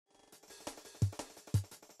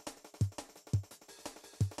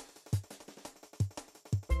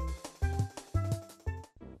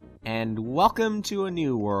and welcome to a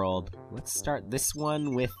new world. Let's start this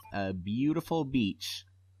one with a beautiful beach.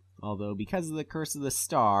 Although, because of the curse of the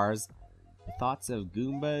stars, the thoughts of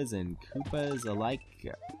Goombas and Koopas alike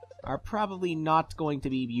are probably not going to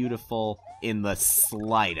be beautiful in the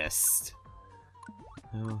slightest.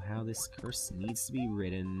 Oh, how this curse needs to be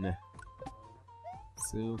ridden.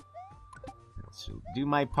 So, I shall do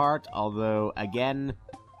my part, although, again,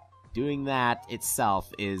 doing that itself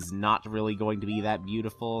is not really going to be that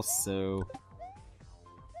beautiful, so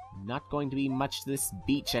not going to be much this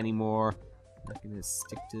beach anymore. Not gonna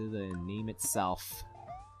stick to the name itself.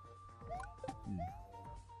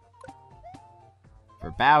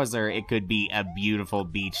 For Bowser, it could be a beautiful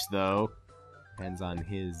beach, though. Depends on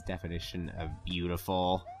his definition of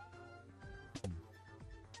beautiful.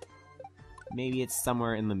 Maybe it's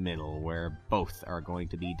somewhere in the middle, where both are going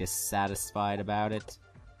to be dissatisfied about it.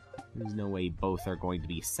 There's no way both are going to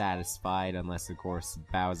be satisfied, unless, of course,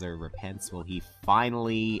 Bowser repents. Will he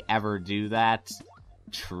finally ever do that?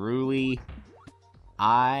 Truly?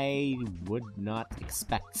 I would not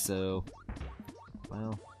expect so.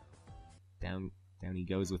 Well, down he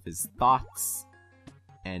goes with his thoughts.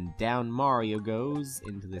 And down Mario goes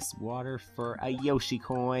into this water for a Yoshi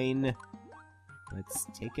coin. Let's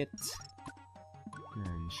take it.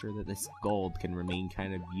 And ensure that this gold can remain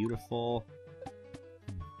kind of beautiful.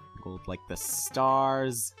 Gold like the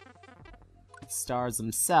stars. The stars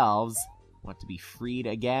themselves want to be freed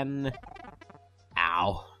again.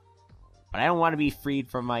 Ow. But I don't want to be freed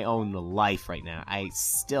from my own life right now. I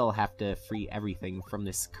still have to free everything from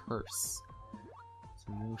this curse.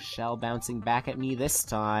 So no shell bouncing back at me this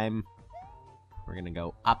time. We're gonna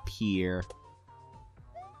go up here.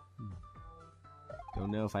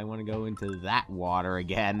 Don't know if I want to go into that water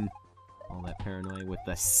again. All that paranoia with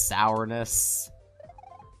the sourness.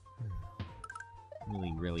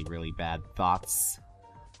 Really bad thoughts.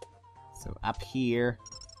 So up here.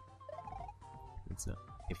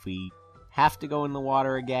 If we have to go in the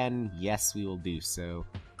water again, yes, we will do so.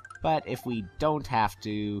 But if we don't have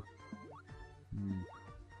to,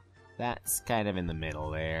 that's kind of in the middle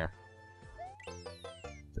there.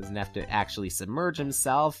 Doesn't have to actually submerge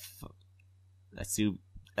himself,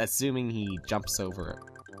 assuming he jumps over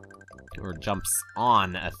or jumps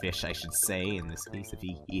on a fish, I should say, in this case, if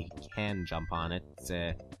he can jump on it.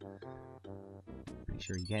 Pretty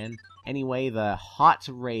sure he can. Anyway, the hot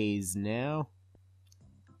rays now.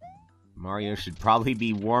 Mario should probably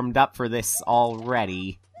be warmed up for this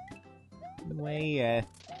already. Anyway,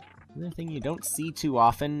 another thing you don't see too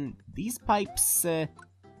often, these pipes,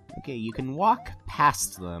 okay, you can walk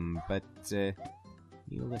past them, but,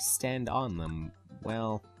 you'll just stand on them.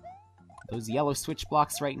 Well, those yellow switch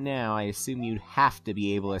blocks right now, I assume you'd have to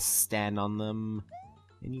be able to stand on them.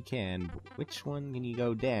 And you can, but which one can you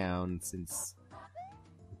go down, since,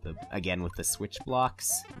 again, with the switch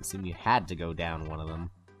blocks, I assume you had to go down one of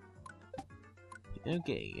them.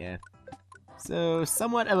 Okay, yeah. So,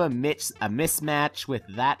 somewhat of a mismatch with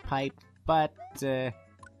that pipe, but, I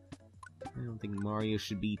don't think Mario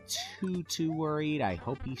should be too worried. I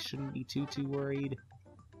hope he shouldn't be too worried.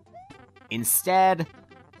 Instead,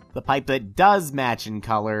 the pipe that does match in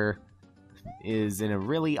color is in a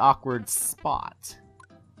really awkward spot.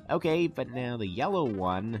 Okay, but now the yellow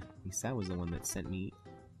one, at least that was the one that sent me...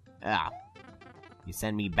 you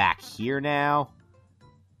send me back here now?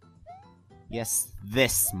 Yes,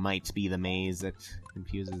 this might be the maze that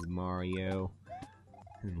confuses Mario.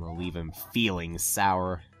 And will leave him feeling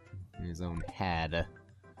sour in his own head.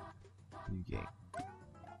 Okay.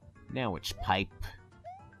 Now which pipe?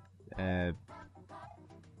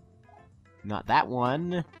 Not that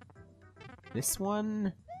one. This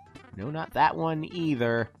one? No, not that one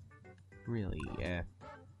either. Really,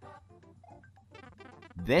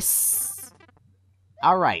 this?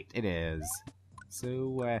 Alright, it is.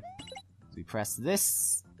 So, we press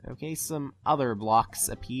this. Okay, some other blocks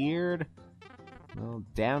appeared. Well,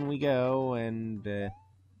 down we go, and,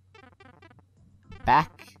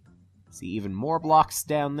 back. See even more blocks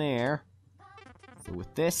down there. So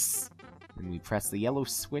with this, and we press the yellow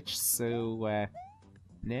switch, so,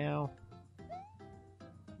 now...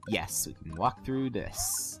 Yes, we can walk through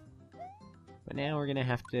this. But now we're gonna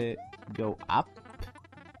have to go up.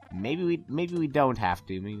 Maybe we don't have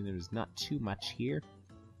to. Maybe there's not too much here.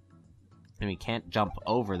 And we can't jump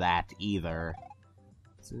over that either.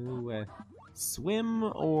 So, swim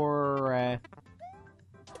or,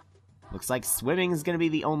 looks like swimming is gonna be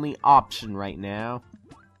the only option right now.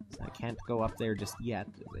 So I can't go up there just yet.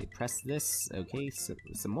 I press this. Okay, so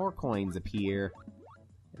some more coins appear.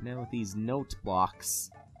 And now with these note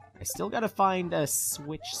blocks, I still gotta find a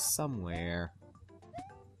switch somewhere.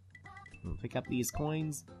 We'll pick up these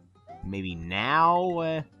coins. maybe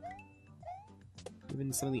now,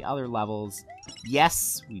 given some of the other levels.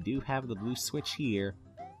 Yes, we do have the blue switch here.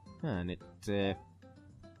 Huh, and it,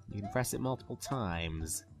 you can press it multiple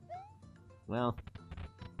times. Well,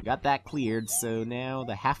 we got that cleared, so now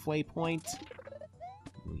the halfway point,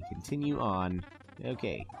 we continue on.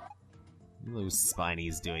 Okay. What are those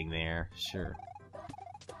Spinies doing there? Sure.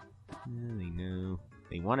 They know.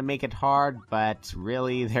 They want to make it hard, but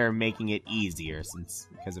really they're making it easier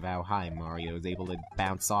because of how high Mario is able to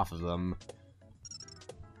bounce off of them.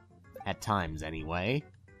 At times, anyway.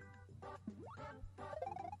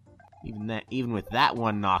 Even with that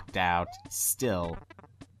one knocked out, still,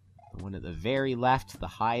 the one at the very left, the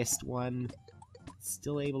highest one,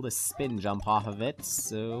 still able to spin jump off of it,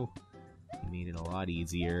 so it made it a lot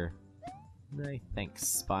easier. And I thank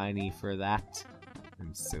Spiny for that.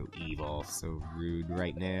 I'm so evil, so rude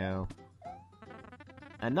right now.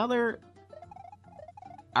 Another...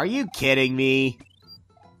 Are you kidding me?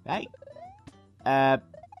 I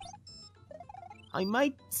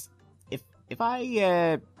might... If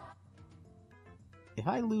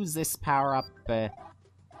I lose this power-up,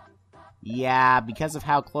 yeah, because of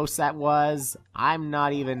how close that was, I'm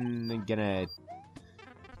not even gonna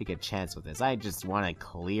take a chance with this. I just want to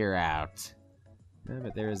clear out.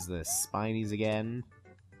 But there's the Spinies again.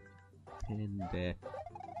 And,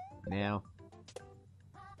 now...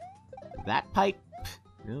 That pipe...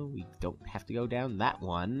 No, we don't have to go down that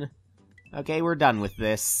one. Okay, we're done with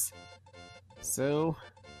this. So...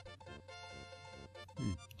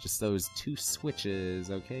 just those two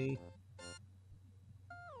switches, okay?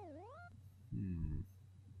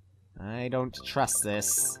 I don't trust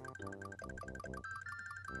this.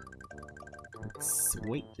 Let's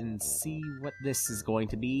wait and see what this is going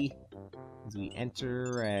to be as we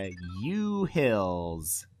enter U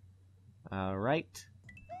Hills. Alright.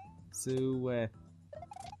 So,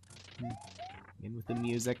 in with the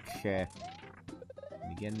music.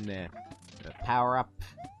 Again, the power up.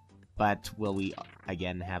 But will we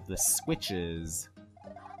again have the switches?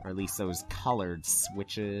 Or at least those colored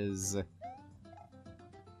switches.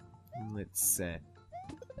 Let's,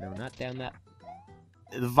 no, not down that...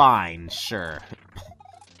 The vine, sure.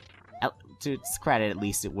 To its credit, at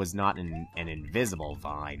least it was not an invisible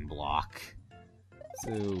vine block.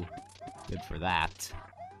 So, good for that.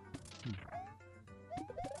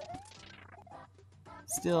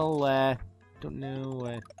 Still, don't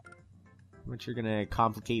know, what you're gonna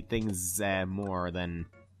complicate things, more than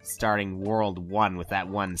starting World 1 with that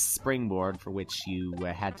one springboard for which you,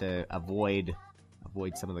 had to avoid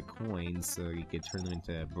some of the coins so you could turn them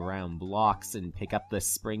into brown blocks and pick up the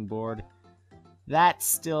springboard. That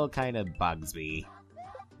still kind of bugs me.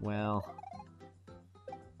 Well,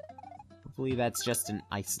 hopefully that's just an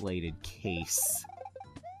isolated case.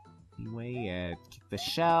 Anyway, kick the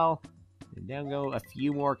shell, and down go a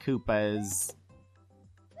few more Koopas.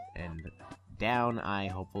 And down I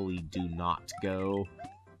hopefully do not go.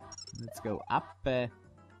 Let's go up.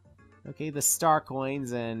 Okay, the star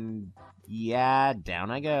coins, and yeah, down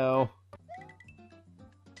I go.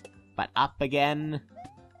 But up again.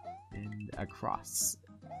 And across.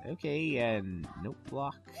 Okay, and nope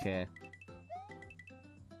block. I'll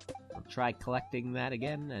try collecting that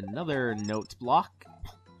again. Another note block.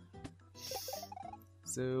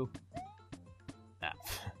 So,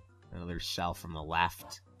 another shell from the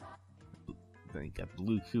left. I think a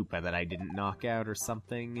blue Koopa that I didn't knock out or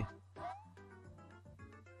something.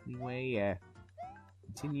 Anyway,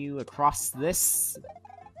 continue across this.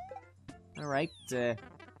 Alright,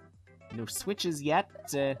 no switches yet,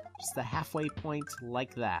 just the halfway point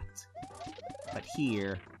like that. But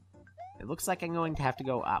here, it looks like I'm going to have to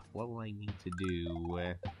go up. What will I need to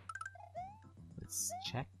do? Let's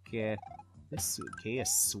check, this. Okay, a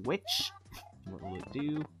switch. What will it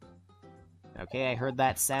do? Okay, I heard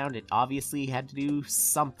that sound. It obviously had to do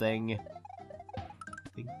something. I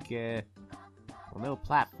think, well, no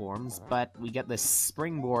platforms, but we get this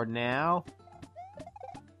springboard now.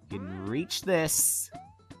 We can reach this.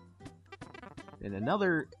 And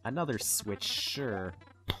another switch, sure.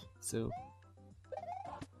 So,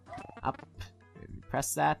 up, and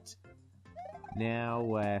press that.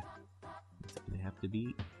 Now, it's gonna have to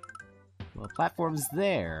be, well, platform's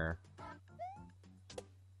there.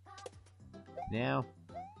 Now,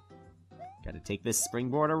 gotta take this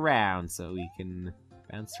springboard around so we can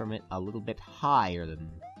bounce from it a little bit higher than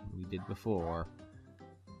we did before.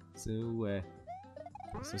 So,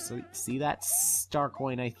 so see that star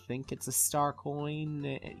coin? I think it's a star coin.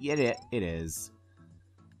 It is.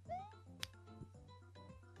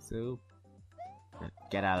 So,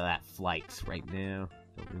 get out of that flight right now.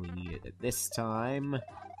 Don't really need it at this time.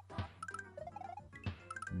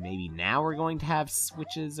 Maybe now we're going to have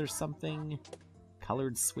switches or something?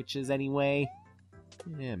 Colored switches anyway?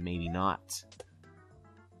 Yeah, maybe not.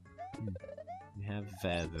 We have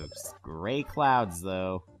those gray clouds,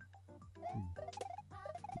 though.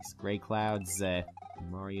 These gray clouds,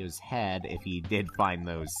 Mario's head, if he did find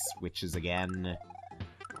those switches again.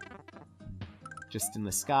 Just in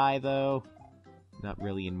the sky, though. Not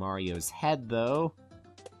really in Mario's head, though.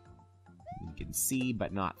 You can see,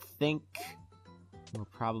 but not think. We'll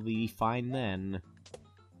probably be fine then.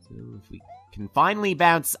 So if we can finally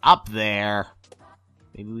bounce up there,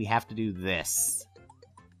 maybe we have to do this.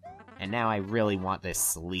 And now I really want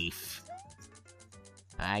this leaf.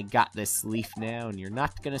 I got this leaf now, and you're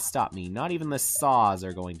not gonna stop me. Not even the saws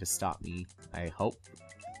are going to stop me, I hope.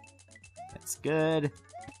 That's good.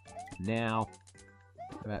 Now,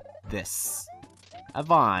 how about this? A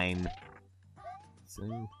vine. So,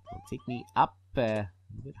 it'll take me up a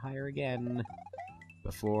bit higher again.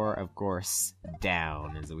 Before, of course,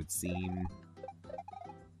 down, as it would seem.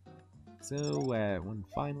 So, one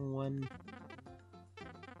final one.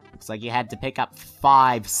 Looks like you had to pick up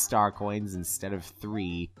 5 star coins instead of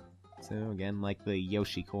 3. So, again, like the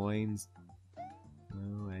Yoshi coins.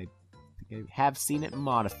 Well, I think I have seen it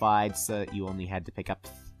modified so that you only had to pick up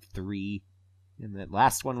 3. And that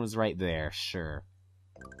last one was right there, sure.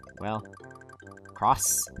 Well,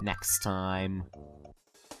 cross next time.